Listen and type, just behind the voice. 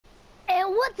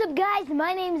What's up guys,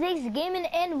 my name is Ace Gaming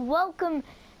and welcome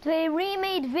to a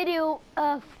remade video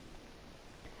of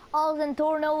all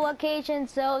Zentorno location.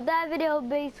 So that video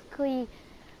basically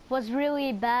was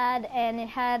really bad and it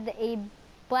had a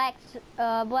black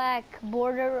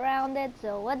border around it.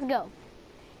 So let's go.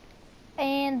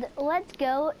 And let's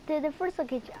go to the first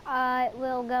location. I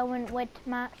will go in with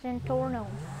my Zentorno.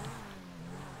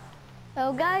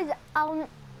 So guys,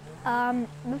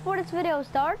 before this video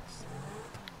starts,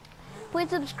 please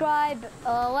subscribe,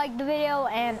 like the video,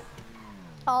 and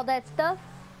all that stuff.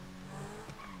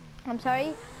 I'm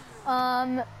sorry.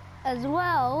 As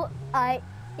well,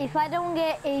 if I don't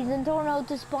get a Zentorno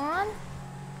to spawn,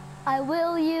 I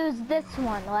will use this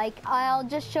one. Like, I'll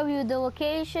just show you the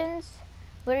locations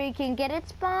where you can get it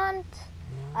spawned.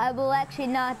 I will actually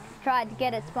not try to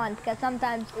get it spawned because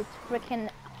sometimes it's freaking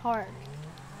hard.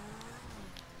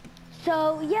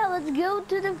 So yeah, let's go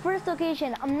to the first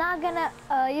location. I'm not gonna,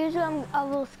 usually I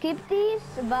will skip these,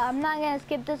 but I'm not gonna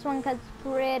skip this one because it's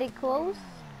pretty close.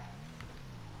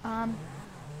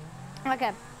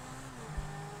 Okay.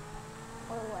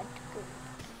 Oh, let's go.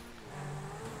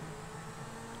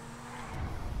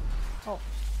 Oh.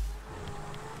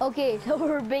 Okay, so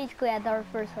we're basically at our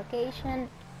first location.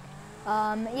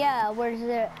 Yeah, where's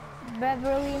the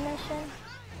Beverly mission?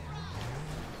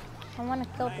 I wanna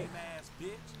kill this.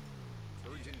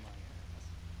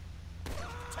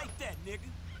 Take that, nigga.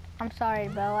 I'm sorry,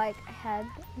 but like I had,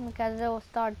 because it will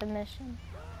start the mission.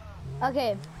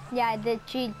 Okay, yeah, I did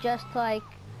cheat just like,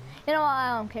 you know what,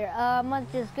 I don't care.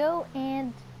 Let's just go,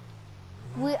 and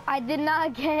I did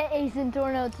not get a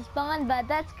Zentorno to spawn, but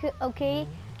that's okay.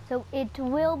 So it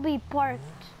will be parked,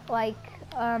 like,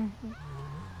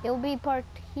 it will be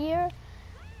parked here,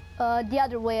 the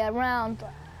other way around.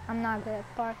 I'm not gonna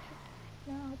park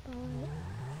it now, but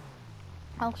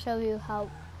I'll show you how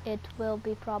it will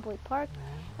be probably parked.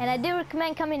 And I do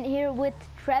recommend coming here with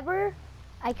Trevor.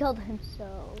 I killed him,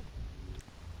 so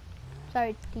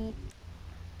sorry, T.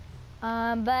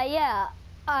 But yeah,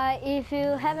 if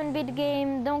you haven't beat the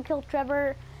game, don't kill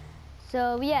Trevor.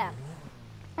 So yeah,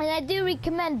 and I do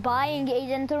recommend buying a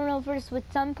Zentorno first with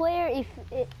some player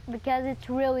because it's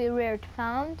really rare to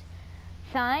find.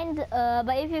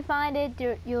 But if you find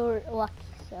it, you're lucky.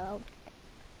 So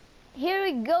here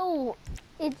we go.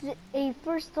 It's a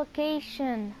first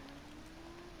location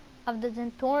of the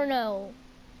Zentorno.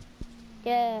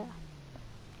 Yeah,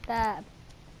 that.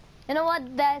 You know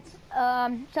what? That's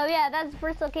so yeah, that's the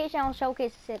first location. I'll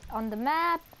showcase it on the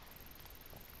map.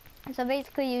 So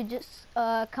basically, you just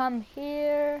come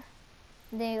here,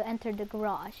 then you enter the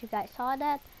garage. You guys saw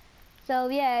that? So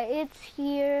yeah, it's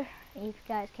here. If you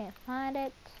guys can't find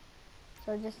it,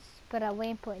 so just put a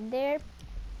waypoint there.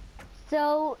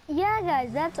 So yeah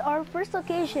guys, that's our first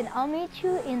location. I'll meet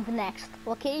you in the next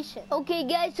location. Okay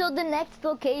guys, so the next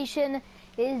location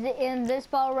is in this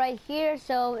spot right here.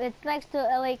 So it's next to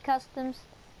LA Customs,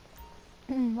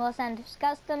 Los Angeles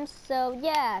Customs. So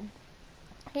yeah,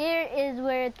 here is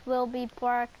where it will be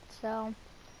parked. So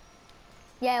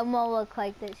yeah, it won't look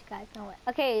like this, you guys know it.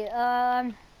 Okay,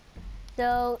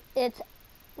 so it's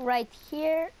right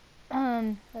here.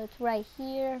 So it's right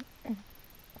here.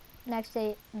 Next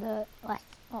to the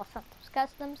Los Santos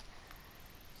Customs.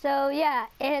 So yeah,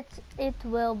 it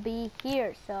will be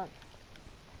here. So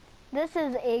this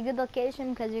is a good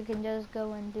location because you can just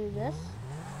go and do this,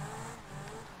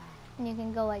 and you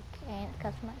can go like and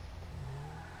customize.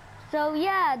 So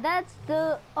yeah, that's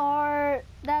our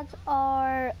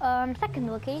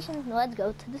second location. Let's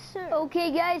go to the third.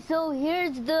 Okay guys, so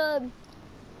here's the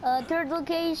third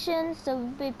location. So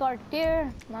we'll be parked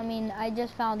there. I mean, I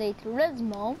just found a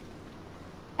Turismo.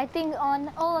 I think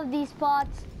on all of these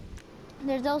spots,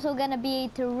 there's also gonna be a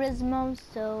Turismo.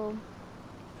 So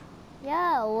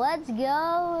yeah, let's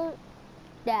go.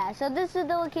 Yeah, so this is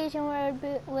the location where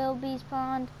it will be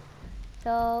spawned.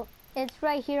 So it's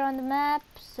right here on the map.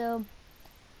 So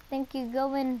I think you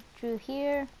go in through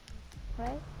here,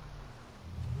 right?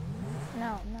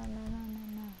 No.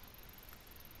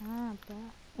 Bro.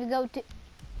 You go to,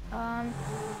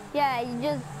 yeah, you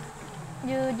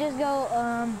just go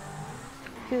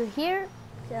through here.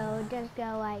 So just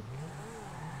go like,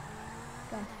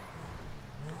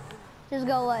 just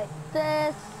go like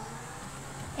this,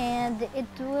 and it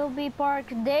will be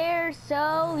parked there.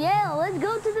 So yeah, let's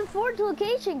go to the fourth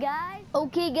location, guys.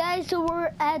 Okay guys, so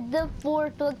we're at the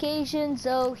fourth location.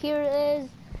 So here it is.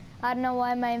 I don't know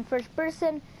why am I in first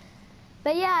person,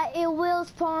 but yeah, it will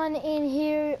spawn in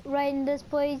here, right in this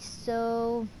place.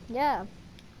 So yeah,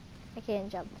 I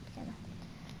can't jump, can I?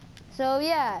 So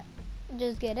yeah,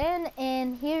 just get in,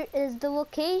 and here is the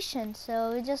location.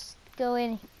 So we just go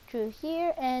in through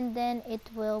here, and then it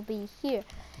will be here.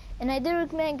 And I do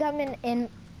recommend coming in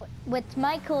with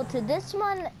Michael to this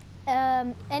one,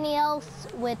 any else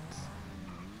with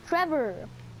Trevor.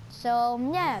 So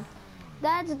yeah,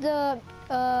 that's the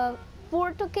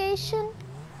fourth location.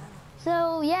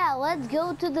 So yeah, let's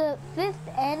go to the fifth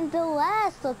and the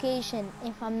last location,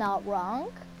 if I'm not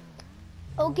wrong.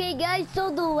 Okay guys, so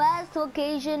the last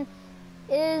location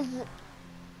is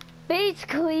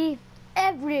basically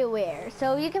everywhere.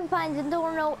 So you can find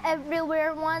Zentorno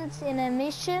everywhere once in a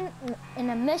mission.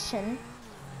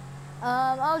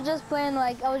 I was just playing,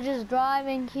 like, I was just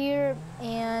driving here,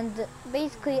 and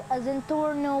basically a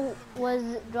Zentorno was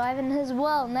driving as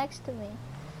well next to me.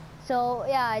 So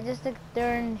yeah, I just took a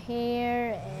turn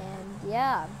here, and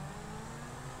yeah.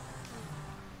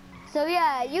 So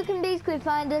yeah, you can basically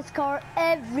find this car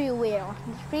everywhere on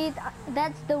the street.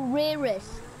 That's the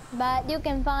rarest, but you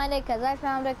can find it because I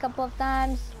found it a couple of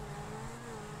times.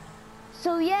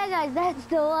 So yeah guys, that's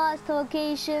the last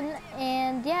location,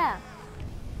 and yeah.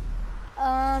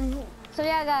 So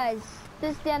yeah guys,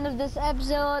 this is the end of this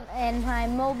episode, and my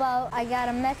mobile, I got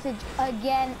a message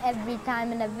again every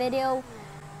time in a video.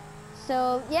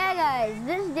 So yeah guys,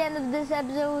 this is the end of this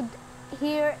episode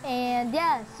here, and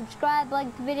yeah, subscribe, like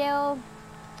the video,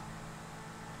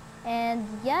 and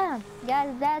yeah guys,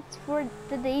 that's for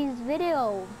today's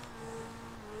video.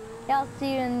 Yeah, I'll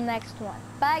see you in the next one.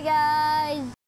 Bye guys.